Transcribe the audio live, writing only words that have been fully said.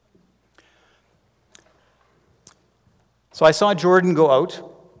So I saw Jordan go out,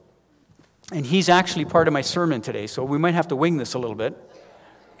 and he's actually part of my sermon today, so we might have to wing this a little bit.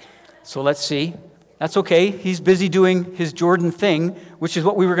 So let's see. That's okay. He's busy doing his Jordan thing, which is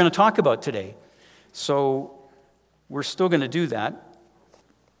what we were going to talk about today. So we're still going to do that.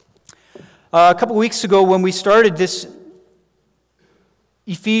 A couple weeks ago when we started this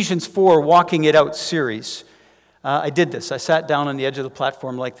Ephesians 4 Walking It Out series, I did this. I sat down on the edge of the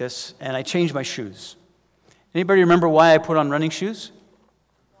platform like this, and I changed my shoes. Anybody remember why I put on running shoes?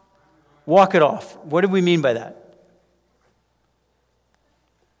 Walk it off. What do we mean by that?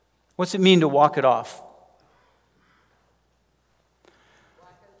 What's it mean to walk it off?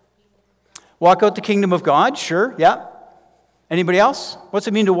 Walk out the kingdom of God, sure, yeah. Anybody else? What's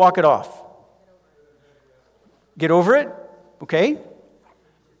it mean to walk it off? Get over it, okay.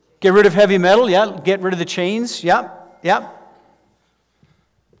 Get rid of heavy metal, yeah. Get rid of the chains, yeah, yeah.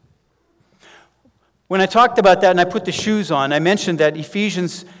 When I talked about that and I put the shoes on, I mentioned that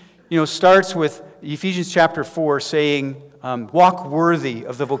Ephesians, starts with Ephesians chapter 4 saying, walk worthy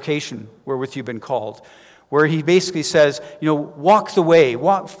of the vocation wherewith you've been called. Where he basically says, walk the way,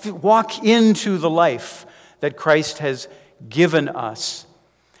 walk into the life that Christ has given us.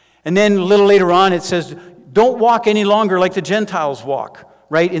 And then a little later on it says, don't walk any longer like the Gentiles walk,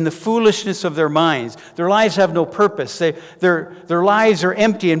 right? In the foolishness of their minds. Their lives have no purpose. Their lives are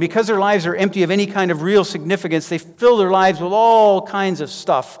empty, and because their lives are empty of any kind of real significance, they fill their lives with all kinds of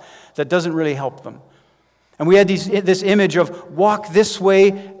stuff that doesn't really help them. And we had this image of walk this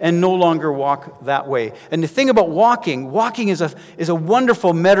way and no longer walk that way. And the thing about walking is a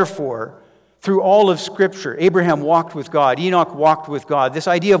wonderful metaphor through all of Scripture. Abraham walked with God. Enoch walked with God. This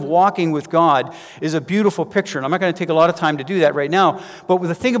idea of walking with God is a beautiful picture. And I'm not going to take a lot of time to do that right now. But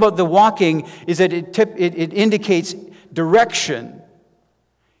the thing about the walking is that it indicates direction,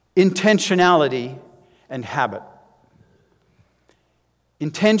 intentionality, and habit.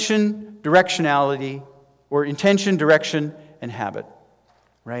 Intention, directionality, or intention, direction, and habit,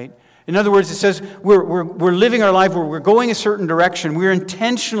 right? In other words, it says we're living our life, we're going a certain direction. We're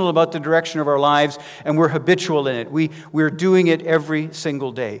intentional about the direction of our lives, and we're habitual in it. We're doing it every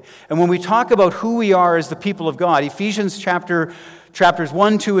single day. And when we talk about who we are as the people of God, Ephesians chapters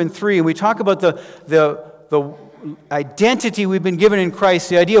 1, 2, and 3, and we talk about the identity we've been given in Christ,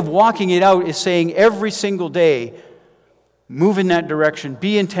 the idea of walking it out is saying every single day, move in that direction,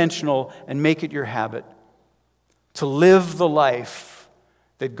 be intentional, and make it your habit to live the life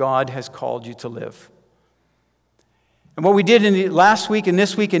that God has called you to live. And what we did in the last week and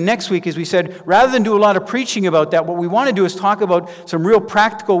this week and next week is we said, rather than do a lot of preaching about that, what we want to do is talk about some real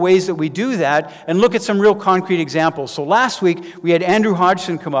practical ways that we do that and look at some real concrete examples. So last week, we had Andrew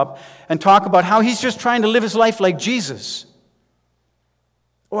Hodgson come up and talk about how he's just trying to live his life like Jesus.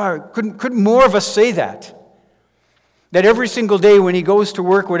 Or couldn't more of us say that? That every single day when he goes to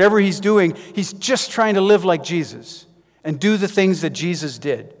work, whatever he's doing, he's just trying to live like Jesus and do the things that Jesus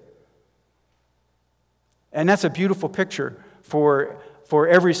did. And that's a beautiful picture for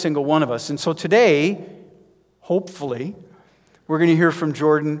every single one of us. And so today, hopefully, we're going to hear from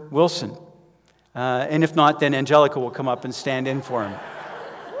Jordan Wilson. And if not, then Angelica will come up and stand in for him.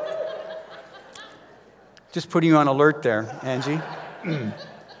 Just putting you on alert there, Angie.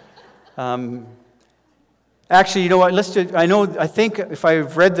 Actually, you know what? I think if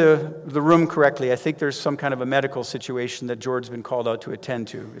I've read the room correctly, I think there's some kind of a medical situation that George's been called out to attend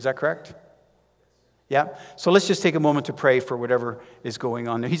to. Is that correct? Yeah? So let's just take a moment to pray for whatever is going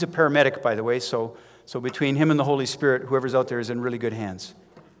on there. He's a paramedic, by the way, so between him and the Holy Spirit, whoever's out there is in really good hands.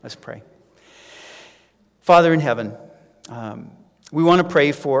 Let's pray. Father in heaven, we want to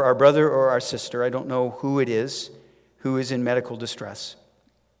pray for our brother or our sister, I don't know who it is, who is in medical distress.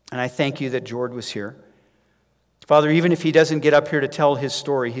 And I thank you that George was here. Father, even if he doesn't get up here to tell his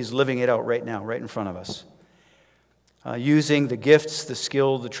story, he's living it out right now, right in front of us. Using the gifts, the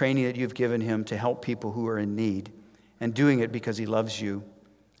skill, the training that you've given him to help people who are in need, and doing it because he loves you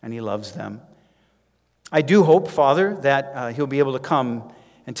and he loves them. I do hope, Father, that he'll be able to come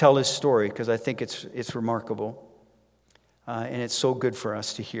and tell his story, because I think it's remarkable. And it's so good for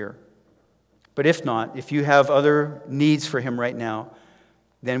us to hear. But if not, if you have other needs for him right now,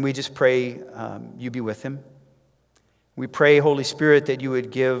 then we just pray you be with him. We pray, Holy Spirit, that you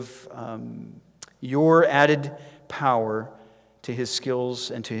would give your added power to his skills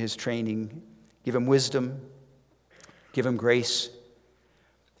and to his training. Give him wisdom. Give him grace.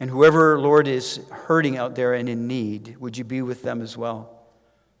 And whoever, Lord, is hurting out there and in need, would you be with them as well?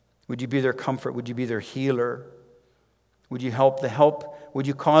 Would you be their comfort? Would you be their healer? Would you Would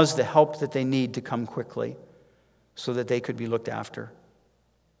you cause the help that they need to come quickly so that they could be looked after?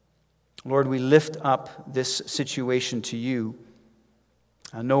 Lord, we lift up this situation to you,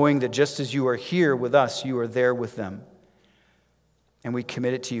 knowing that just as you are here with us, you are there with them. And we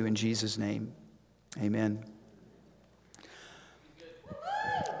commit it to you in Jesus' name. Amen.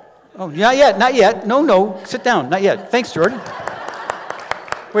 Oh, not yet, not yet. No, sit down, not yet. Thanks, Jordan.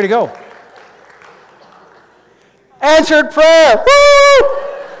 Way to go. Answered prayer. Woo!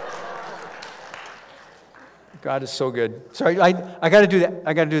 God is so good. Sorry, I got to do that.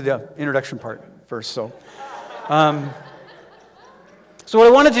 I got to do the introduction part first. So what I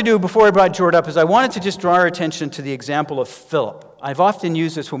wanted to do before I brought Jordan up is I wanted to just draw our attention to the example of Philip. I've often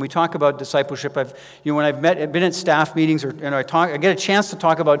used this when we talk about discipleship. When I've been at staff meetings, I get a chance to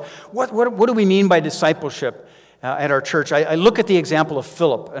talk about what do we mean by discipleship at our church. I look at the example of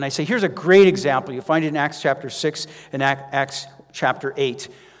Philip and I say, here's a great example. You'll find it in Acts chapter 6 and Acts chapter 8.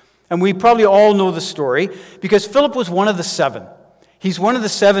 And we probably all know the story because Philip was one of the 7. He's one of the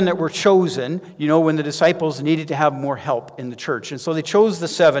 7 that were chosen, when the disciples needed to have more help in the church. And so they chose the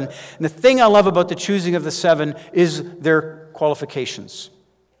 7. And the thing I love about the choosing of the 7 is their qualifications.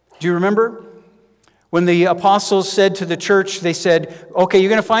 Do you remember? When the apostles said to the church, they said, okay, you're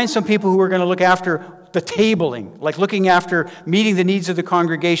going to find some people who are going to look after the tabling, like looking after meeting the needs of the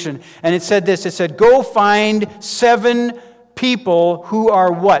congregation. And it said this, it said, go find 7 people who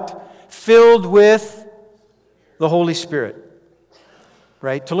are what? Filled with the Holy Spirit.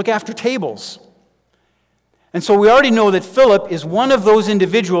 Right? To look after tables. And so we already know that Philip is one of those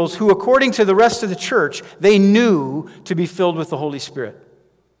individuals who, according to the rest of the church, they knew to be filled with the Holy Spirit.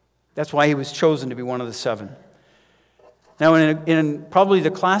 That's why he was chosen to be one of the 7. Now, in probably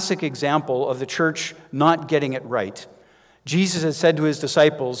the classic example of the church not getting it right, Jesus had said to his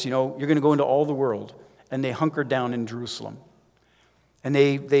disciples, you're going to go into all the world. And they hunkered down in Jerusalem. And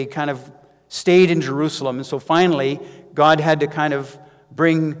they kind of stayed in Jerusalem. And so finally, God had to kind of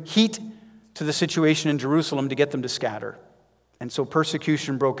bring heat to the situation in Jerusalem to get them to scatter. And so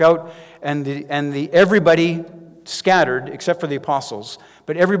persecution broke out, and everybody scattered, except for the apostles.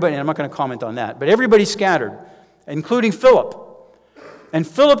 But everybody, and I'm not going to comment on that, but everybody scattered, including Philip. And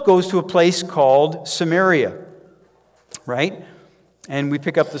Philip goes to a place called Samaria, right? And we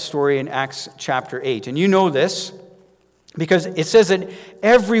pick up the story in Acts chapter 8. And you know this, because it says that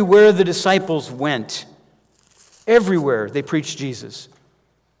everywhere the disciples went, everywhere they preached Jesus.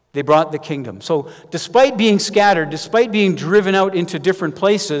 They brought the kingdom. So despite being scattered, despite being driven out into different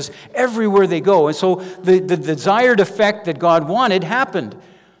places, everywhere they go. And so the desired effect that God wanted happened.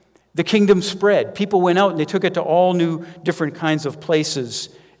 The kingdom spread. People went out and they took it to all new different kinds of places.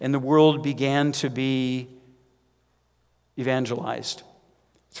 And the world began to be evangelized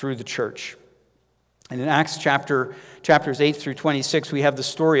through the church. And in Acts chapters 8 through 26, we have the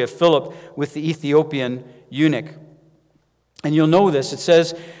story of Philip with the Ethiopian eunuch. And you'll know this. It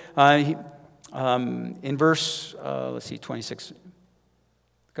says in verse, 26.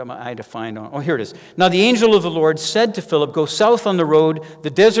 Got my eye to find on. Oh, here it is. Now the angel of the Lord said to Philip, go south on the road, the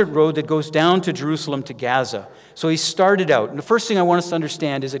desert road that goes down to Jerusalem to Gaza. So he started out. And the first thing I want us to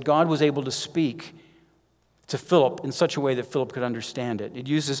understand is that God was able to speak to Philip in such a way that Philip could understand it. It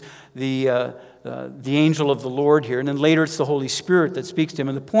uses the angel of the Lord here, and then later it's the Holy Spirit that speaks to him.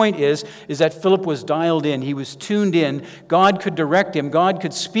 And the point is that Philip was dialed in. He was tuned in. God could direct him. God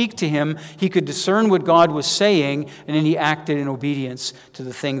could speak to him. He could discern what God was saying, and then he acted in obedience to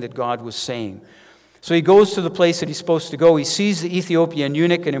the thing that God was saying. So he goes to the place that he's supposed to go. He sees the Ethiopian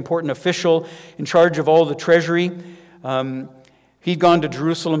eunuch, an important official in charge of all the treasury. He'd gone to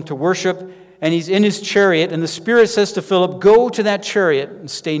Jerusalem to worship, and he's in his chariot, and the Spirit says to Philip, go to that chariot and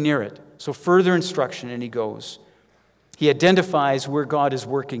stay near it. So further instruction, and he goes. He identifies where God is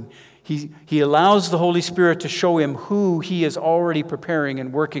working. He allows the Holy Spirit to show him who he is already preparing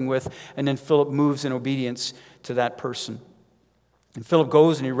and working with, and then Philip moves in obedience to that person. And Philip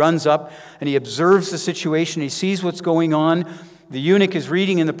goes and he runs up and he observes the situation. He sees what's going on. The eunuch is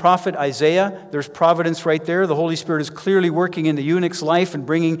reading in the prophet Isaiah. There's providence right there. The Holy Spirit is clearly working in the eunuch's life and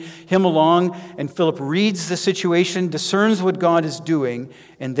bringing him along. And Philip reads the situation, discerns what God is doing,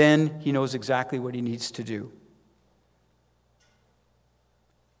 and then he knows exactly what he needs to do.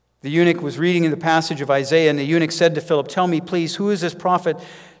 The eunuch was reading in the passage of Isaiah, and the eunuch said to Philip, tell me, please, who is this prophet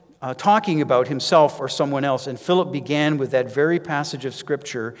talking about, himself or someone else? And Philip began with that very passage of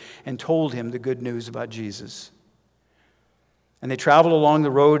Scripture and told him the good news about Jesus. And they traveled along the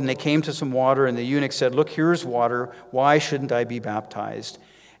road, and they came to some water, and the eunuch said, look, here's water. Why shouldn't I be baptized?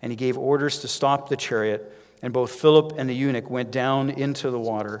 And he gave orders to stop the chariot, and both Philip and the eunuch went down into the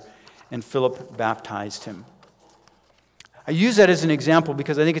water, and Philip baptized him. I use that as an example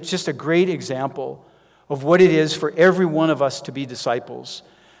because I think it's just a great example of what it is for every one of us to be disciples,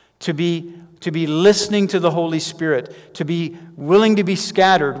 to be listening to the Holy Spirit, to be willing to be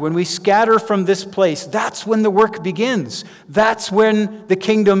scattered. When we scatter from this place, that's when the work begins. That's when the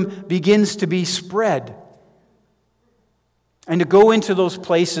kingdom begins to be spread. And to go into those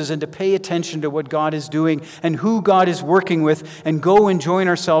places and to pay attention to what God is doing and who God is working with, and go and join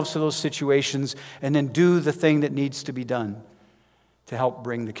ourselves to those situations and then do the thing that needs to be done to help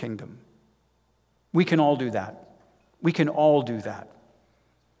bring the kingdom. We can all do that. We can all do that.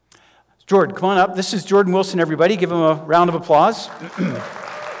 Jordan, come on up. This is Jordan Wilson, everybody. Give him a round of applause.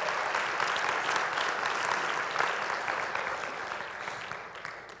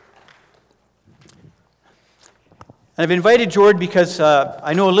 And I've invited Jordan because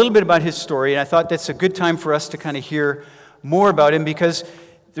I know a little bit about his story, and I thought that's a good time for us to kind of hear more about him, because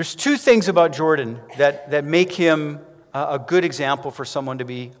there's two things about Jordan that make him a good example for someone to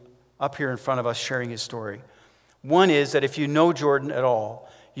be up here in front of us sharing his story. One is that if you know Jordan at all,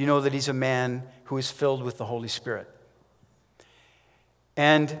 you know that he's a man who is filled with the Holy Spirit.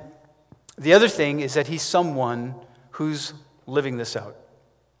 And the other thing is that he's someone who's living this out.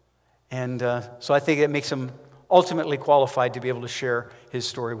 And so I think it makes him ultimately qualified to be able to share his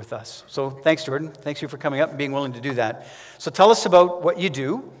story with us. So thanks, Jordan. Thanks you for coming up and being willing to do that. So tell us about what you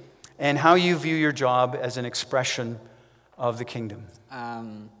do and how you view your job as an expression of the kingdom.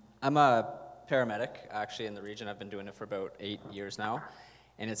 I'm a paramedic, actually, in the region. I've been doing it for about 8 years now.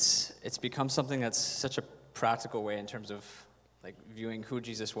 And it's become something that's such a practical way in terms of like viewing who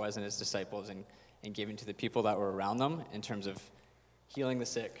Jesus was and his disciples, and giving to the people that were around them in terms of healing the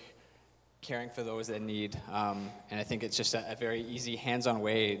sick, caring for those that need. And I think it's just a very easy, hands-on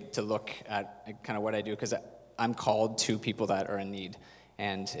way to look at kind of what I do, because I'm called to people that are in need.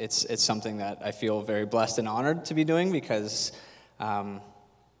 And it's something that I feel very blessed and honored to be doing, because I'm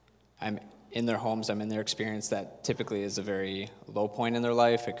in their homes, I'm in their experience that typically is a very low point in their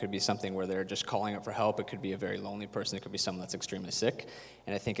life. It could be something where they're just calling up for help. It could be a very lonely person. It could be someone that's extremely sick.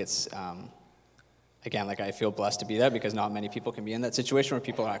 And I think it's, again, like I feel blessed to be that, because not many people can be in that situation where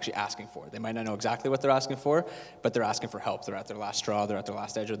people are actually asking for it. They might not know exactly what they're asking for, but they're asking for help. They're at their last straw, they're at their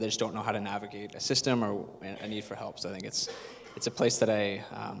last edge, or they just don't know how to navigate a system or a need for help. So I think it's a place that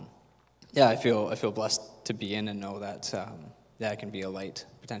I feel blessed to be in, and know that I can be a light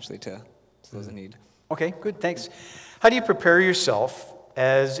potentially to those in need. Okay, good, thanks. How do you prepare yourself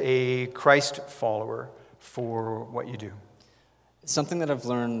as a Christ follower for what you do? It's something that I've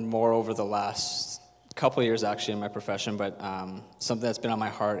learned more over the last couple of years, actually, in my profession, but something that's been on my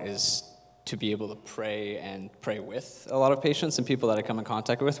heart is to be able to pray with a lot of patients and people that I come in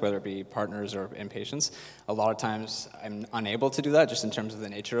contact with, whether it be partners or inpatients. A lot of times I'm unable to do that just in terms of the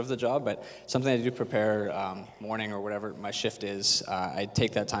nature of the job, but something I do prepare morning or whatever my shift is, I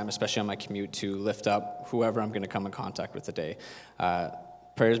take that time, especially on my commute, to lift up whoever I'm going to come in contact with today.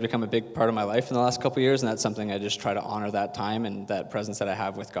 Prayer has become a big part of my life in the last couple of years, and that's something I just try to honor that time and that presence that I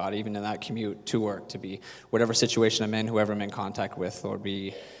have with God, even in that commute to work, to be whatever situation I'm in, whoever I'm in contact with, Lord,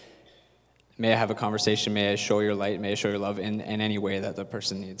 may I have a conversation, may I show your light, may I show your love in any way that the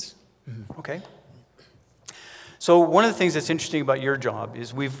person needs. Mm-hmm. Okay. So one of the things that's interesting about your job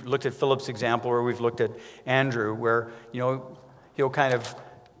is we've looked at Philip's example, or we've looked at Andrew, where, he'll kind of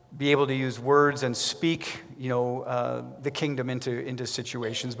be able to use words and speak, the kingdom into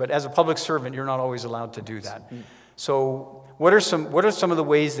situations. But as a public servant, you're not always allowed to do that. So what are some of the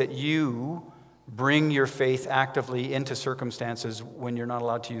ways that you bring your faith actively into circumstances when you're not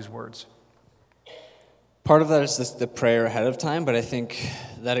allowed to use words? Part of that is the prayer ahead of time, but I think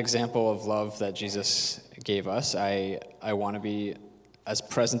that example of love that Jesus gave us, I want to be as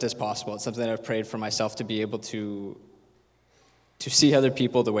present as possible. It's something that I've prayed for myself, to be able to see other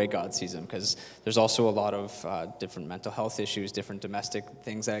people the way God sees them, because there's also a lot of different mental health issues, different domestic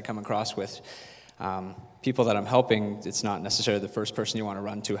things that I come across with people that I'm helping. It's not necessarily the first person you want to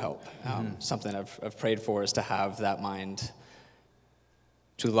run to help. Something I've prayed for is to have that mind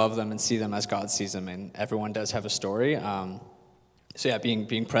to love them and see them as God sees them, and everyone does have a story.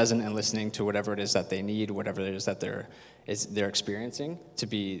 Being present and listening to whatever it is that they need, whatever it is that they're experiencing, to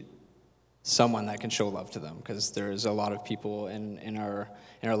be someone that can show love to them, because there's a lot of people in our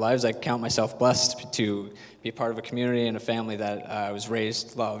lives. I count myself blessed to be a part of a community and a family that I was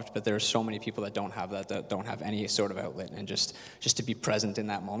raised, loved, but there's so many people that don't have that don't have any sort of outlet, and just to be present in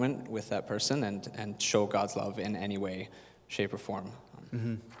that moment with that person and show God's love in any way, shape, or form.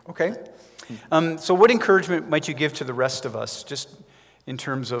 Mm-hmm. Okay. So what encouragement might you give to the rest of us, just in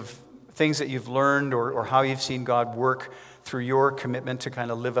terms of things that you've learned or how you've seen God work through your commitment to kind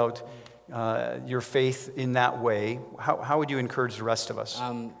of live out your faith in that way? How would you encourage the rest of us?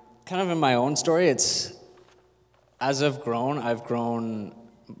 Kind of in my own story, as I've grown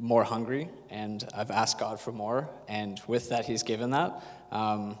more hungry, and I've asked God for more, and with that, He's given that.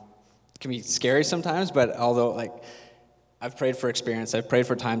 It can be scary sometimes, but although, like, I've prayed for experience, I've prayed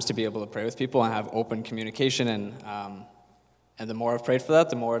for times to be able to pray with people and have open communication, and the more I've prayed for that,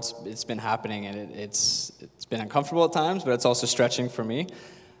 the more it's been happening, and it's been uncomfortable at times, but it's also stretching for me.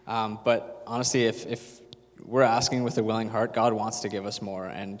 But honestly, if we're asking with a willing heart, God wants to give us more,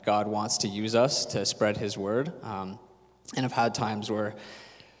 and God wants to use us to spread His word. And I've had times where,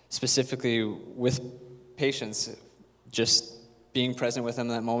 specifically with patients, just being present with them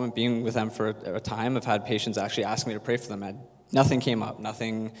in that moment, being with them for a time, I've had patients actually ask me to pray for them, and nothing came up,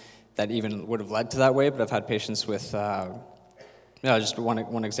 nothing that even would have led to that way, but I've had patients with, just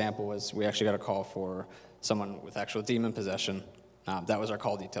one example was we actually got a call for someone with actual demon possession. That was our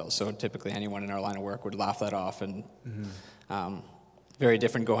call details, so typically anyone in our line of work would laugh that off, and very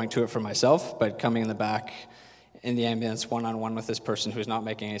different going to it for myself, but coming in the back in the ambulance one-on-one with this person who's not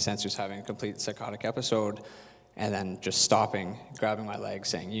making any sense, who's having a complete psychotic episode, and then just stopping, grabbing my leg,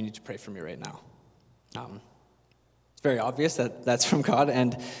 saying, "You need to pray for me right now." It's very obvious that that's from God,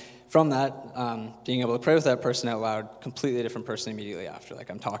 and from that, being able to pray with that person out loud, completely different person immediately after.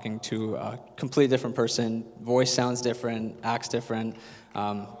 Like, I'm talking to a completely different person, voice sounds different, acts different,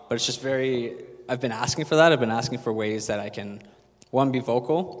 but it's just I've been asking for that. I've been asking for ways that I can, one, be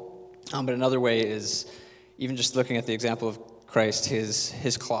vocal, but another way is even just looking at the example of Christ,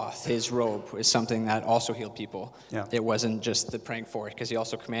 his cloth, his robe is something that also healed people. Yeah. It wasn't just the praying for it, because He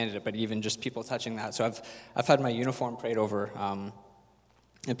also commanded it, but even just people touching that. So I've had my uniform prayed over,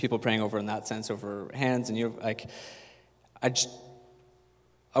 and people praying over in that sense, over hands, and I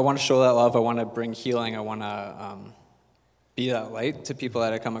want to show that love. I want to bring healing. I want to be that light to people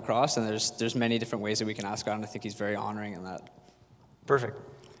that I come across, and there's many different ways that we can ask God, and I think He's very honoring in that. Perfect.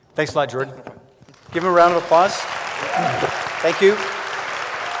 Thanks a lot, Jordan. Give him a round of applause. Thank you.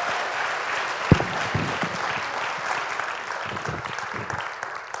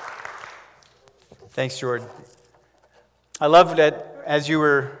 Thanks, Jordan. I love that as you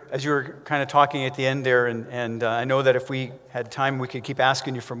were kind of talking at the end there, and I know that if we had time, we could keep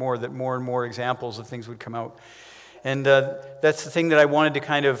asking you for more, that more and more examples of things would come out. And that's the thing that I wanted to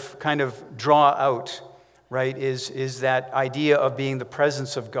kind of draw out, right, is that idea of being the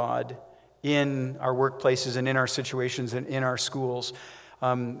presence of God in our workplaces and in our situations and in our schools.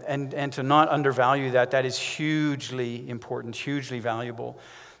 And to not undervalue that is hugely important, hugely valuable.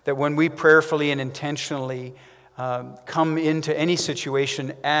 That when we prayerfully and intentionally come into any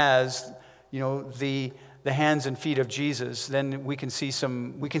situation as, the hands and feet of Jesus, then we can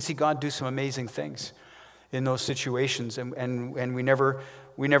see God do some amazing things in those situations, and we never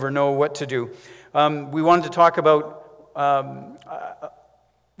know what to do. We wanted to talk about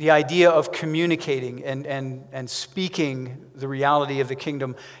the idea of communicating and speaking the reality of the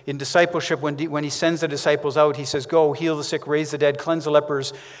kingdom. In discipleship, when He sends the disciples out, He says, "Go, heal the sick, raise the dead, cleanse the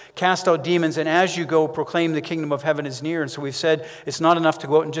lepers, cast out demons, and as you go, proclaim the kingdom of heaven is near." And so we've said it's not enough to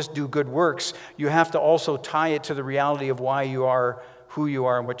go out and just do good works. You have to also tie it to the reality of why you are who you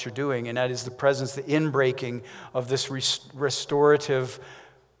are and what you're doing, and that is the presence, the inbreaking of this restorative,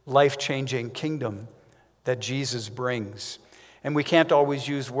 life-changing kingdom that Jesus brings. And we can't always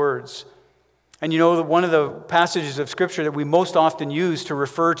use words. And that one of the passages of Scripture that we most often use to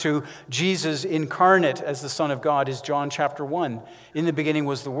refer to Jesus incarnate as the Son of God is John chapter 1. In the beginning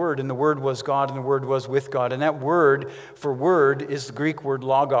was the Word, and the Word was God, and the Word was with God. And that word for word is the Greek word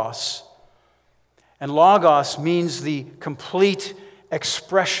logos. And logos means the complete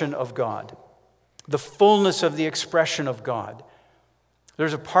expression of God, the fullness of the expression of God.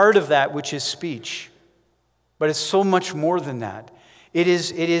 There's a part of that which is speech. But it's so much more than that. It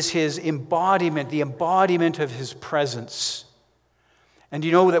is His embodiment, the embodiment of His presence. And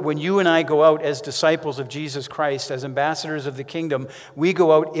you know that when you and I go out as disciples of Jesus Christ, as ambassadors of the kingdom, we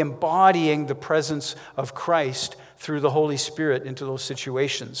go out embodying the presence of Christ through the Holy Spirit into those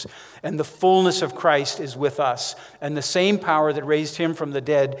situations. And the fullness of Christ is with us. And the same power that raised Him from the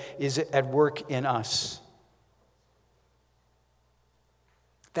dead is at work in us.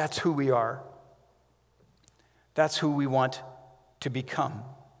 That's who we are. That's who we want to become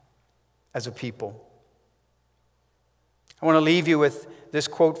as a people. I want to leave you with this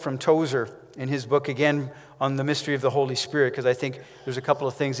quote from Tozer in his book, again, on the mystery of the Holy Spirit, because I think there's a couple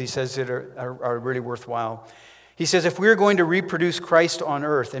of things he says that are really worthwhile. He says, if we're going to reproduce Christ on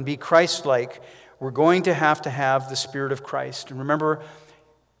earth and be Christ-like, we're going to have the Spirit of Christ. And remember,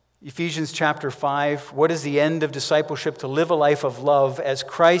 Ephesians chapter 5, what is the end of discipleship? To live a life of love as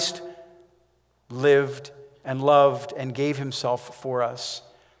Christ lived and loved and gave Himself for us.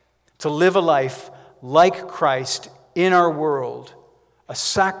 To live a life like Christ in our world, A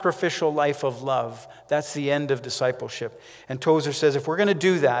sacrificial life of love. That's the end of discipleship. And Tozer says if we're going to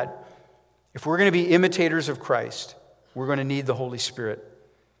do that, if we're going to be imitators of Christ, we're going to need the Holy Spirit.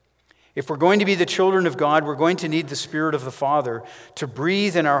 If we're going to be the children of God, we're going to need the Spirit of the Father to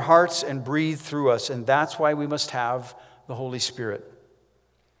breathe in our hearts and breathe through us. And that's why we must have the Holy Spirit.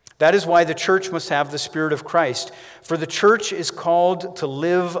 That is why the church must have the Spirit of Christ. For the church is called to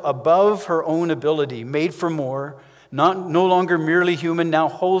live above her own ability, made for more, no longer merely human, now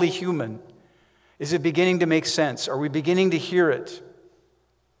wholly human. Is it beginning to make sense? Are we beginning to hear it?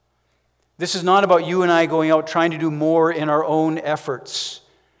 This is not about you and I going out trying to do more in our own efforts.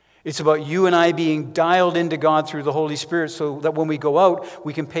 It's about you and I being dialed into God through the Holy Spirit so that when we go out,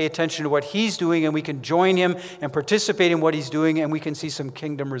 we can pay attention to what He's doing and we can join Him and participate in what He's doing and we can see some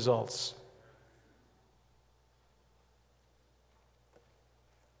kingdom results.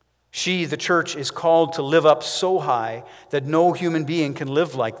 She, the church, is called to live up so high that no human being can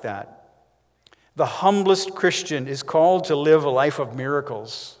live like that. The humblest Christian is called to live a life of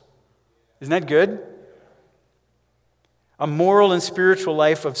miracles. Isn't that good? A moral and spiritual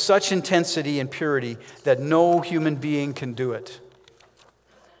life of such intensity and purity that no human being can do it.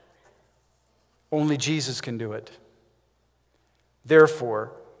 Only Jesus can do it.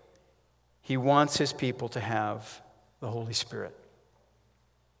 Therefore, He wants His people to have the Holy Spirit.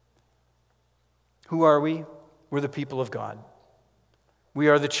 Who are we? We're the people of God. We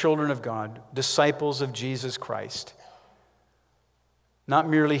are the children of God, disciples of Jesus Christ. Not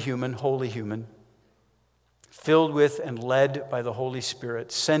merely human, wholly human. Filled with and led by the Holy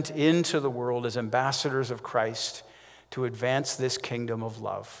Spirit, sent into the world as ambassadors of Christ to advance this kingdom of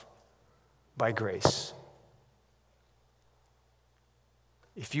love by grace.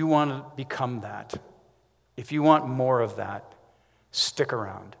 If you want to become that, if you want more of that, stick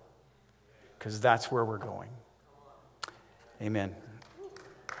around, because that's where we're going. Amen.